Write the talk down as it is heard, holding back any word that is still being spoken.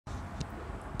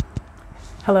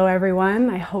Hello everyone,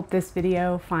 I hope this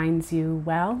video finds you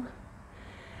well.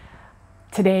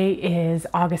 Today is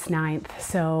August 9th,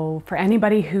 so for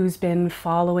anybody who's been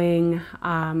following,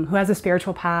 who has a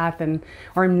spiritual path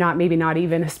or maybe not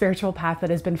even a spiritual path,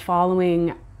 but has been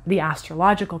following the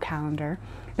astrological calendar,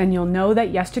 then you'll know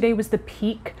that yesterday was the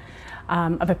peak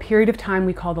of a period of time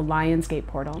we call the Lionsgate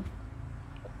portal.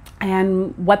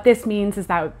 And what this means is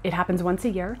that it happens once a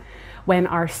year when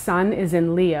our sun is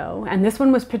in Leo. And this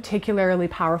one was particularly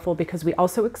powerful because we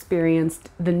also experienced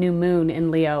the new moon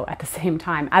in Leo at the same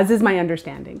time, as is my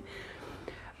understanding.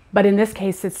 But in this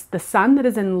case, it's the sun that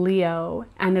is in Leo,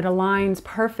 and it aligns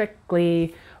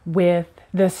perfectly with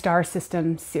the star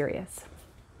system Sirius.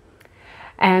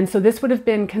 And so this would have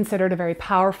been considered a very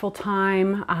powerful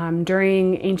time.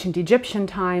 During ancient Egyptian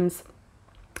times,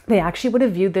 they actually would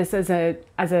have viewed this as a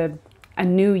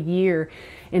new year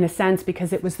in a sense,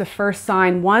 because it was the first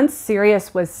sign. Once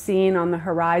Sirius was seen on the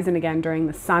horizon again during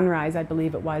the sunrise, I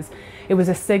believe it was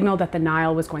a signal that the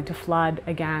Nile was going to flood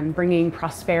again, bringing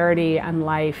prosperity and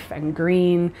life and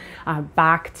green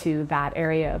back to that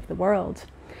area of the world.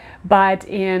 But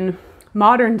in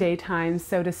modern day times,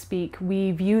 so to speak,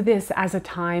 we view this as a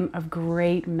time of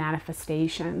great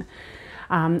manifestation.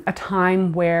 A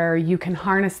time where you can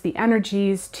harness the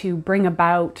energies to bring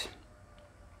about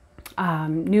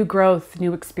new growth,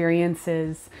 new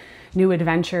experiences, new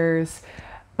adventures,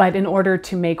 but in order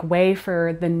to make way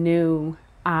for the new,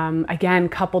 again,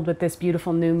 coupled with this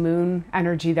beautiful new moon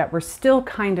energy that we're still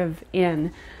kind of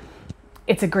in,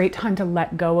 it's a great time to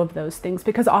let go of those things,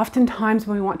 because oftentimes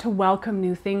when we want to welcome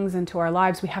new things into our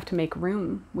lives, we have to make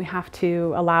room. We have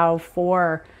to allow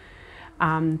for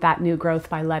that new growth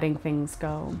by letting things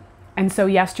go. And so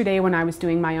yesterday when I was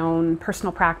doing my own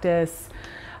personal practice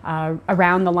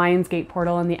around the Lionsgate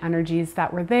portal and the energies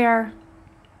that were there,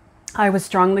 I was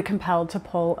strongly compelled to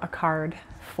pull a card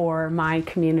for my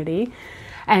community.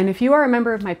 And if you are a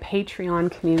member of my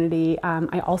Patreon community,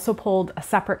 I also pulled a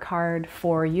separate card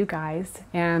for you guys,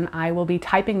 and I will be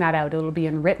typing that out. It'll be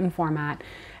in written format,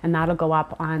 and that'll go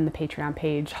up on the Patreon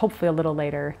page, hopefully a little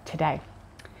later today.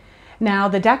 Now,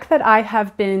 the deck that I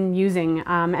have been using,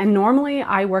 and normally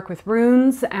I work with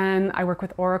runes and I work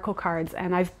with oracle cards,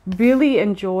 and I've really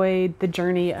enjoyed the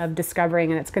journey of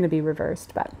discovering, and it's going to be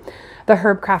reversed, but the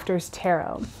Herbcrafter's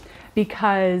Tarot,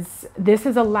 because this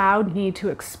has allowed me to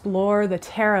explore the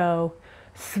tarot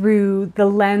through the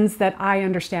lens that I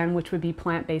understand, which would be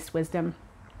plant-based wisdom.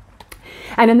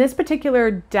 And in this particular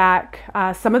deck,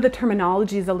 some of the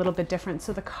terminology is a little bit different.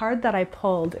 So the card that I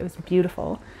pulled, it was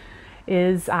beautiful,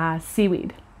 is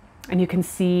Seaweed. And you can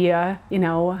see, you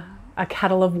know, a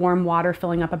kettle of warm water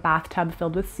filling up a bathtub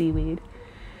filled with seaweed.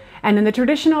 And in the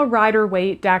traditional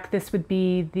Rider-Waite deck, this would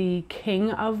be the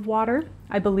King of Water,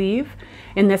 I believe.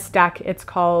 In this deck, it's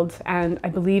called, and I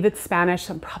believe it's Spanish,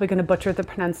 so I'm probably going to butcher the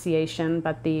pronunciation,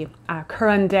 but the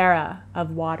Curandera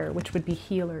of Water, which would be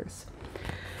healers.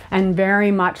 And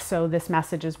very much so, this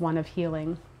message is one of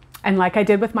healing. And like I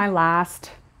did with my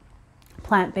last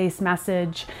plant-based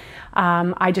message,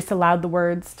 I just allowed the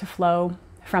words to flow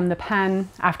from the pen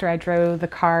after I drew the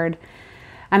card.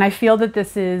 And I feel that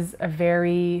this is a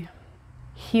very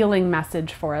healing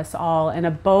message for us all, and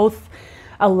it both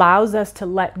allows us to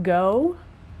let go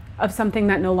of something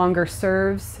that no longer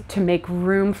serves to make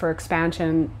room for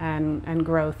expansion and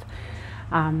growth.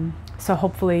 So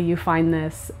hopefully you find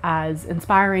this as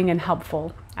inspiring and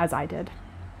helpful as I did.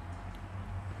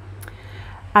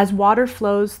 As water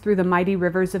flows through the mighty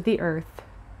rivers of the earth,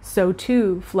 so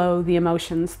too flow the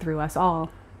emotions through us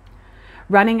all.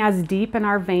 Running as deep in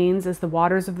our veins as the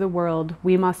waters of the world,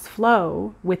 we must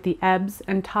flow with the ebbs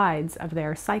and tides of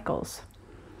their cycles.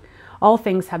 All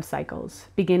things have cycles,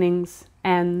 beginnings,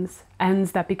 ends,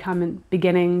 ends that become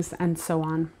beginnings, and so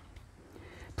on.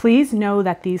 Please know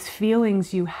that these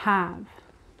feelings you have,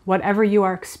 whatever you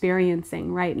are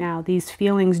experiencing right now, these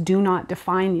feelings do not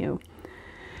define you.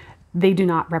 They do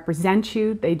not represent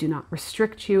you, they do not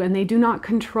restrict you, and they do not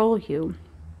control you.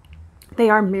 They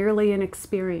are merely an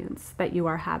experience that you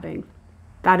are having.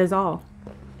 That is all.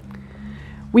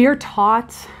 We are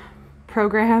taught,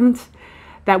 programmed,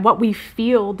 that what we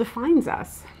feel defines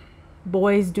us.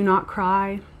 Boys do not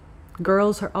cry.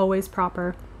 Girls are always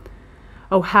proper.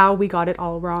 Oh, how we got it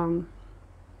all wrong.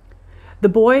 The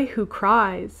boy who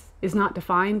cries is not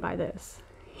defined by this.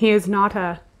 He is not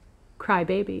a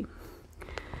crybaby.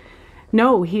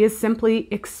 No, he is simply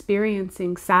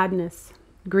experiencing sadness,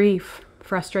 grief,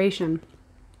 frustration.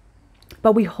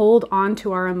 But we hold on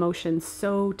to our emotions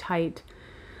so tight,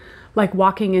 like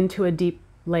walking into a deep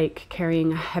lake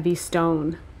carrying a heavy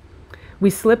stone. We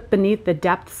slip beneath the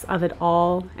depths of it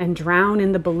all and drown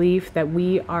in the belief that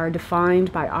we are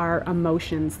defined by our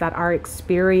emotions, that our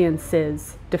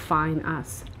experiences define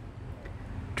us.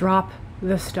 Drop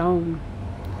the stone.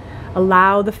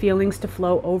 Allow the feelings to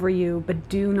flow over you, but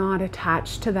do not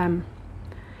attach to them.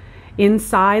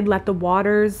 Inside, let the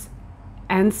waters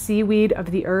and seaweed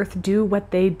of the earth do what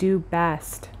they do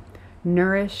best: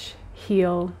 nourish,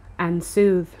 heal, and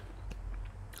soothe.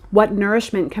 What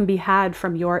nourishment can be had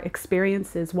from your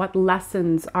experiences? What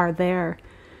lessons are there?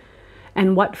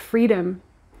 And what freedom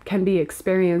can be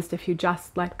experienced if you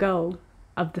just let go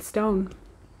of the stone?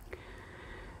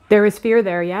 There is fear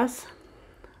there, yes?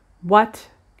 What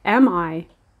am I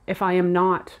if I am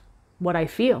not what I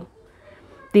feel?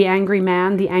 The angry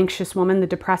man, the anxious woman, the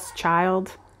depressed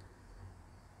child.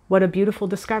 What a beautiful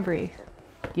discovery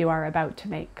you are about to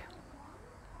make.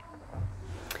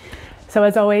 So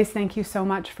as always, thank you so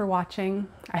much for watching.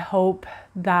 I hope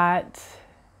that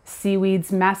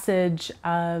Seaweed's message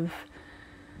of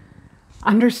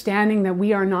understanding that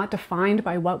we are not defined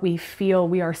by what we feel,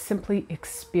 we are simply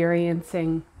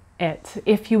experiencing it.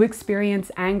 If you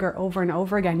experience anger over and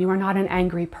over again, you are not an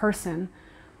angry person,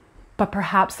 but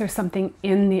perhaps there's something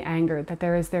in the anger that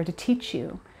there is there to teach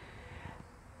you.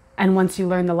 And once you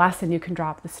learn the lesson, you can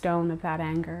drop the stone of that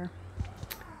anger.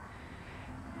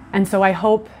 And so I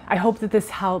hope that this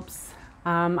helps.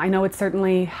 I know it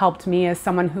certainly helped me as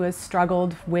someone who has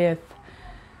struggled with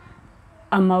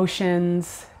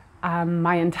emotions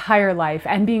my entire life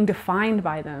and being defined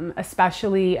by them,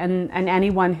 especially, and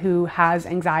anyone who has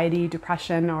anxiety,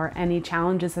 depression, or any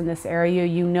challenges in this area,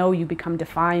 you know you become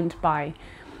defined by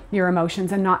your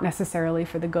emotions and not necessarily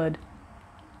for the good.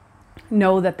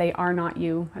 Know that they are not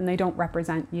you and they don't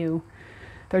represent you.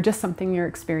 They're just something you're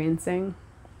experiencing.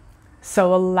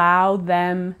 So allow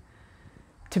them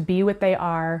to be what they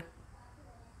are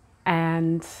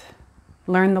and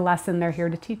learn the lesson they're here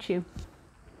to teach you.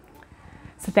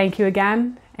 So thank you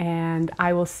again, and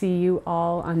I will see you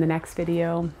all on the next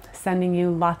video. Sending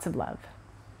you lots of love.